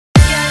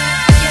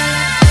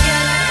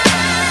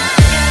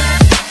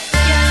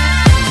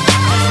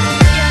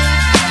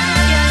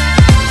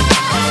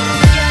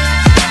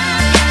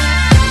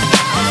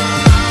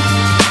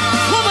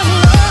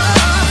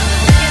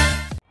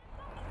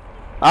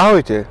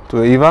Ahojte,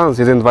 tu je Ivan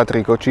z 1, 2,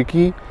 3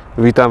 kočíky.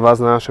 Vítam vás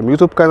na našom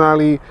YouTube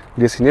kanáli,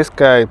 kde si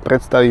dneska aj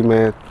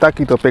predstavíme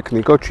takýto pekný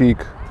kočík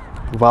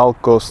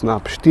Valco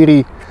Snap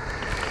 4.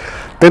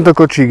 Tento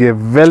kočík je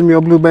veľmi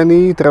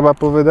obľúbený, treba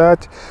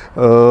povedať.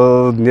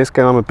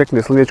 Dneska máme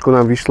pekné slnečko,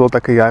 nám vyšlo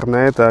také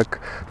jarné, tak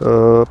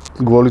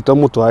kvôli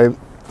tomu to aj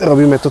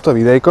robíme toto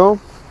videjko.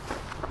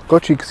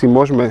 Kočík si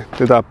môžeme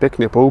teda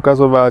pekne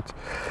poukazovať.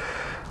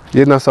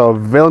 Jedná sa o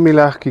veľmi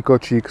ľahký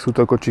kočík, sú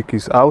to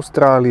kočíky z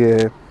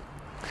Austrálie.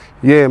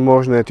 Je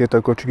možné tieto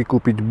kočíky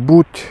kúpiť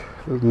buď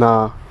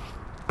na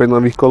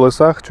penových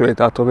kolesách, čo je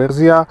táto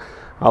verzia,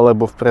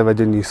 alebo v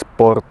prevedení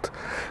Sport,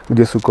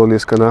 kde sú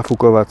kolieska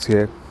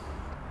nafukovacie.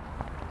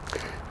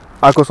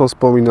 Ako som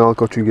spomínal,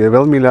 kočík je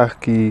veľmi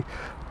ľahký,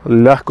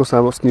 ľahko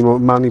sa s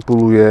ním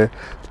manipuluje.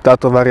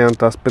 Táto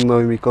varianta s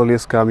penovými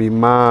kolieskami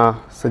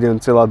má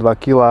 7,2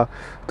 kg,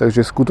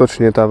 takže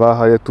skutočne tá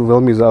váha je tu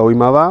veľmi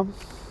zaujímavá.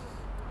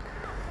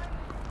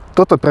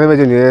 Toto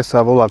prevedenie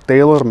sa volá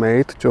Tailor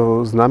made,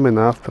 čo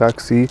znamená v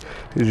praxi,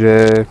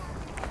 že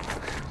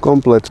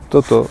komplet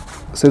toto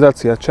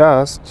sedacia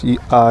časť i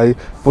aj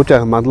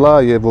poťah madla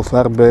je vo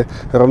farbe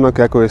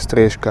rovnaké ako je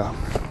striežka.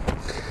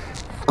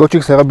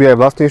 Kočík sa robí aj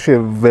v vlastnejšej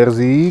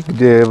verzii,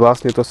 kde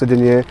vlastne to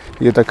sedenie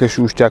je také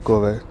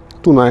šúšťakové.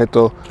 Tu je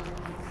to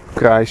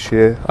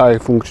krajšie a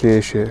aj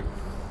funkčnejšie.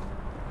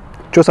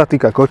 Čo sa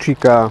týka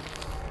kočíka,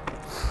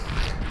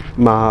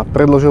 má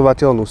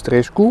predĺžovateľnú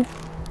striežku.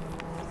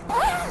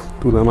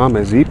 Tu máme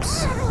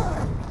zips,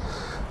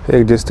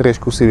 kde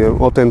striežku si viem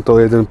o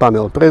tento jeden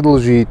panel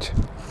predĺžiť.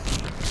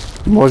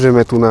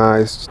 Môžeme tu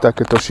nájsť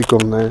takéto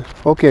šikovné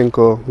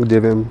okienko, kde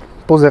viem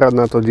pozerať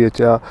na to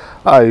dieťa,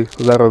 aj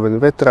zároveň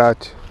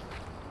vetrať.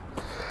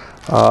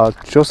 A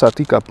čo sa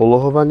týka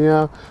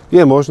polohovania,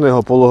 je možné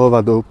ho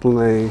polohovať do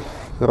úplnej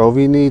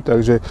roviny,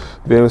 takže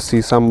viem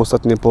si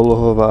samostatne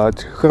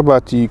polohovať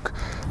chrbátik,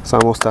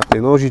 samostatné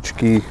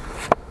nožičky.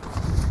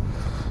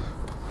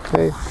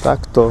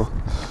 Takto.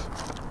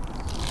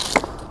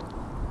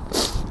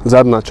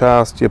 Zadná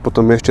časť je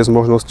potom ešte s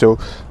možnosťou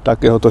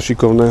takéhoto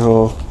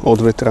šikovného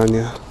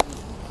odvetrania.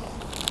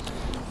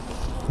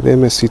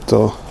 Vieme si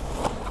to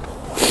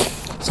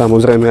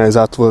samozrejme aj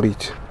zatvoriť,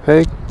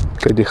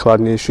 keď je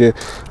chladnejšie,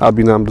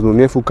 aby nám dnu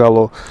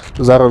nefúkalo.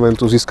 Zároveň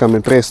tu získame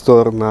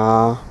priestor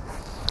na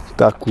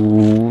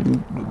takú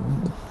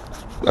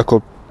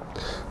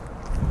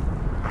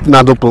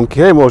na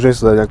doplnky. Môže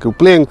sa dať nejakú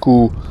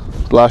plienku,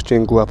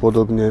 pláštenku a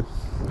podobne.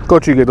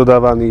 Kočík je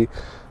dodávaný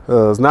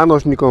s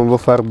nánožníkom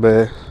vo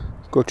farbe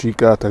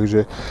kočíka,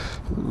 takže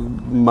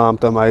mám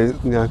tam aj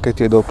nejaké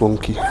tie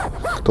doplnky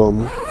k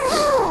tomu.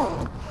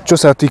 Čo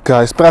sa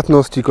týka aj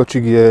spratnosti,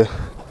 kočík je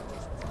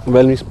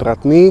veľmi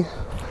spratný.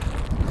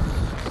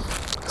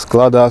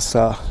 Skladá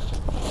sa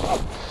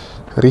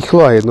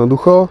rýchlo a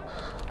jednoducho,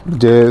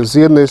 kde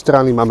z jednej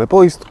strany máme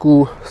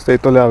poistku, z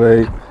tejto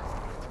ľavej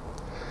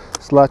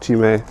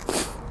stlačíme,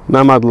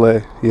 na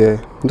madle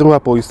je druhá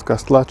poistka,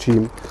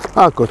 stlačím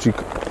a kočík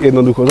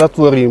jednoducho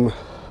zatvorím.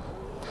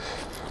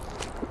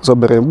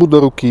 Zoberiem buď do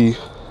ruky,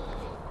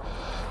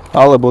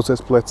 alebo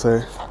cez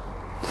plece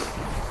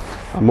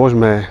a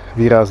môžeme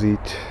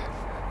vyraziť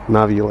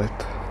na výlet.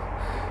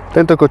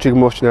 Tento kočík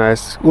môžete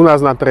nájsť u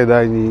nás na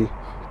predajni,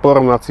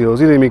 porovnať si ho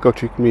s inými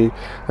kočíkmi,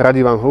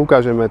 radi vám ho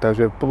ukážeme,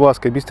 takže v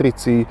Považskej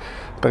Bystrici,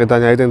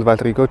 predajňa 1, 2,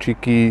 3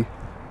 kočíky.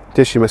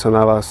 Tešíme sa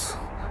na vás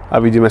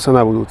a vidíme sa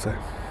na budúce.